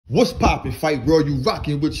What's poppin', Fight World? You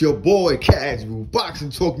rockin' with your boy Casual Boxing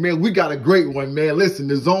Talk, man. We got a great one, man. Listen,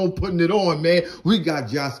 the Zone putting it on, man. We got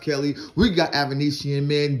Josh Kelly. We got Avanesyan,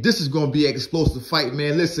 man. This is going to be an explosive fight,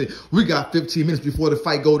 man. Listen, we got 15 minutes before the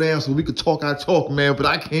fight go down so we can talk our talk, man. But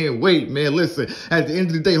I can't wait, man. Listen, at the end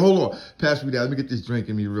of the day, hold on. Pass me that. Let me get this drink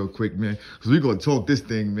in me real quick, man. Because we're going to talk this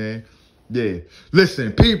thing, man. Yeah.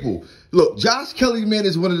 Listen, people. Look, Josh Kelly, man,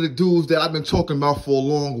 is one of the dudes that I've been talking about for a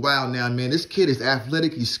long while now, man. This kid is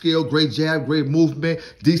athletic. He's skilled. Great jab, great movement,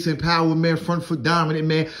 decent power, man. Front foot dominant,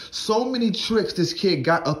 man. So many tricks this kid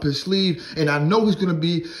got up his sleeve. And I know he's going to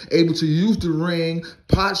be able to use the ring,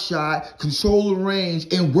 pot shot, control the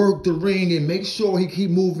range, and work the ring and make sure he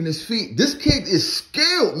keep moving his feet. This kid is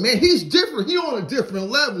skilled, man. He's different. He's on a different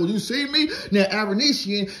level. You see me? Now,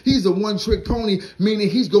 Avanesyan, he's a one-trick pony, meaning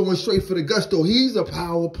he's going straight for the gusto. He's a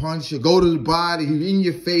power puncher. Go to the body. He in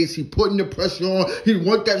your face. He putting the pressure on. He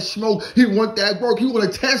want that smoke. He want that work. He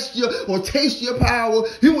want to test you or taste your power.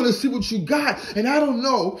 He want to see what you got. And I don't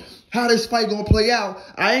know how this fight going to play out.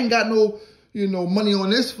 I ain't got no, money on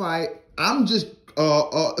this fight. I'm just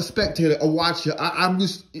a spectator, a watcher. I'm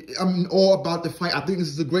in awe about the fight. I think this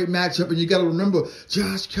is a great matchup. And you got to remember,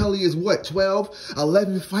 Josh Kelly is what, 12,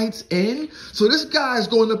 11 fights in? So this guy is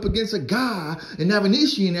going up against a guy in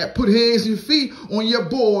Avanesyan that put hands and feet on your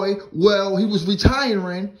boy. Well, he was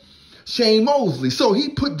retiring Shane Mosley. So he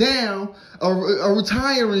put down a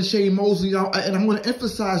retiring Shane Mosley. And I'm going to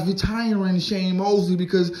emphasize retiring Shane Mosley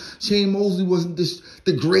because Shane Mosley wasn't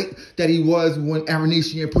the great that he was when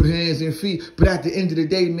Avanesyan put hands and feet. But at the end of the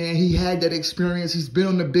day, man, he had that experience. He's been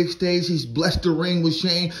on the big stage. He's blessed the ring with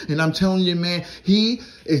Shane. And I'm telling you, man, he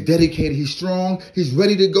is dedicated. He's strong. He's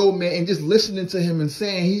ready to go, man. And just listening to him and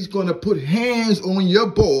saying he's going to put hands on your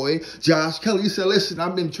boy, Josh Kelly. He said, listen,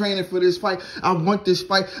 I've been training for this fight. I want this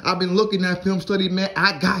fight. I've been looking at film study, man.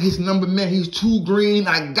 I got his number, man. He's too green.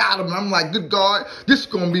 I got him. I'm like, good God, this is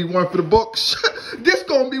going to be one for the books. This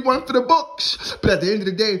going to be one for the books. But at the end of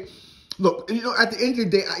the day, look, at the end of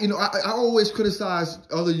the day, I always criticize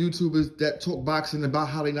other YouTubers that talk boxing about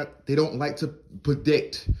how they don't like to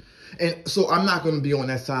predict. And so I'm not going to be on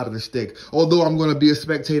that side of the stick. Although I'm going to be a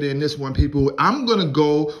spectator in this one, people. I'm going to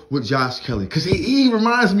go with Josh Kelly. Because he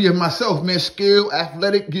reminds me of myself, man. Skilled,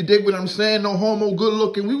 athletic. You dig what I'm saying? No homo, good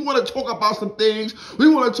looking. We want to talk about some things. We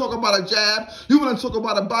want to talk about a jab. You want to talk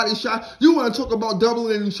about a body shot. You want to talk about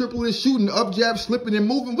doubling and tripling, shooting, up jab, slipping and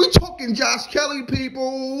moving. We're talking Josh Kelly,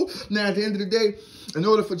 people. Now, at the end of the day, in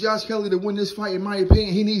order for Josh Kelly to win this fight, in my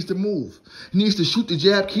opinion, he needs to move. He needs to shoot the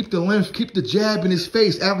jab, keep the length, keep the jab in his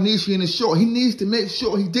face. Avanesyan is short. He needs to make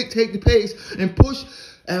sure he dictate the pace and push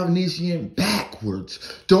Avanesyan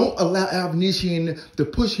backwards. Don't allow Avanesyan to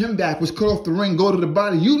push him backwards, cut off the ring, go to the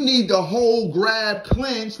body. You need the whole grab,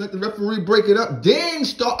 clinch, let the referee break it up, then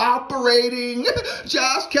start operating.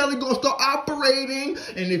 Josh Kelly gonna start operating.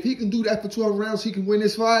 And if he can do that for 12 rounds, he can win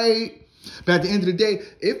this fight. But at the end of the day,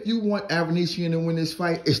 if you want Avanesyan to win this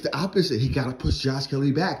fight, it's the opposite. He got to push Josh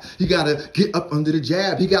Kelly back. He got to get up under the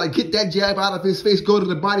jab. He got to get that jab out of his face, go to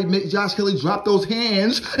the body, make Josh Kelly drop those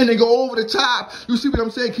hands, and then go over the top. You see what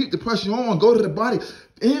I'm saying? Keep the pressure on. Go to the body.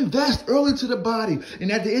 Invest early to the body.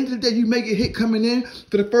 And at the end of the day, you may get hit coming in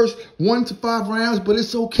for the first 1 to 5 rounds, but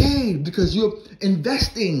it's okay because you're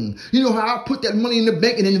investing. You know how I put that money in the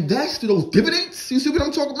bank and invest to those dividends? You see what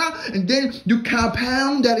I'm talking about? And then you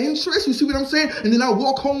compound that interest. You see what I'm saying? And then I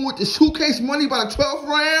walk home with the suitcase money by the 12th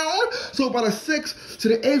round. So by the 6th to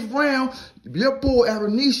the 8th round, your boy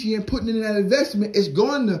Avanesyan putting in that investment is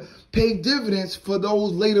going to pay dividends for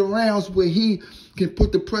those later rounds where he can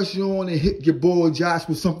put the pressure on and hit your boy Josh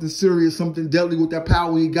with something serious, something deadly with that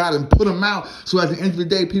power he got and put him out. So at the end of the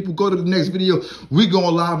day, people, go to the next video. We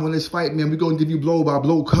going live on this fight, man. We're going to give you blow by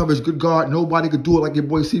blow coverage. Good God, nobody could do it like your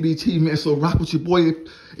boy CBT, man. So rock with your boy.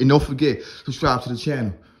 And don't forget, subscribe to the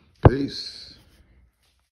channel. Peace.